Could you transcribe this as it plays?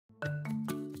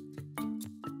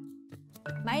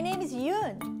My name is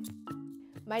Yoon.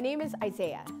 My name is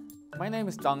Isaiah. My name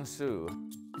is Dong-Soo.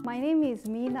 My name is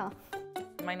Mina.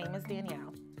 My name is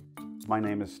Danielle. My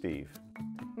name is Steve.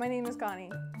 My name is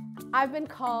Connie. I've been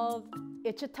called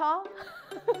Ichita,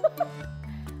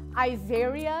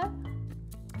 Isaiah,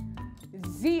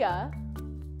 Zia.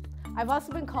 I've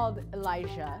also been called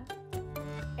Elijah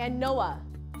and Noah.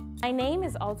 My name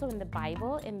is also in the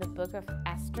Bible, in the book of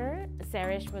Esther.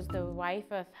 Zeresh was the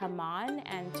wife of Haman,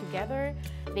 and together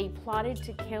they plotted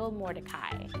to kill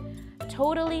Mordecai.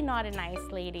 Totally not a nice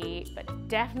lady, but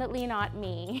definitely not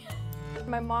me.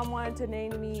 My mom wanted to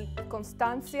name me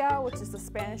Constancia, which is the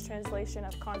Spanish translation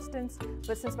of Constance,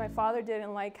 but since my father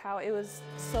didn't like how it was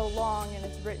so long and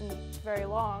it's written very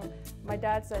long, my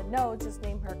dad said, no, just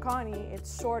name her Connie,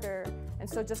 it's shorter, and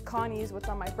so just Connie is what's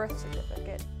on my birth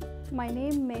certificate. My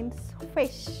name means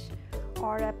fish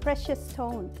or a precious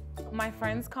stone. My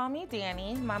friends call me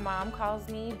Danny. My mom calls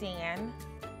me Dan.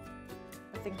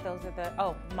 I think those are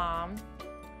the, mom,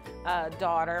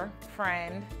 daughter,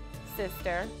 friend,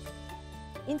 sister.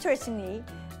 Interestingly,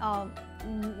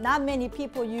 not many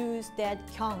people use that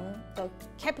Kyung, the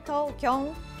capital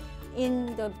Kyung,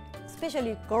 in the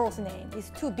especially girls' name. It's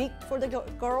too big for the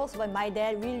girls, but my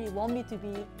dad really want me to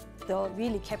be the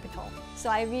really capital. So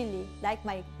I really like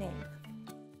my name.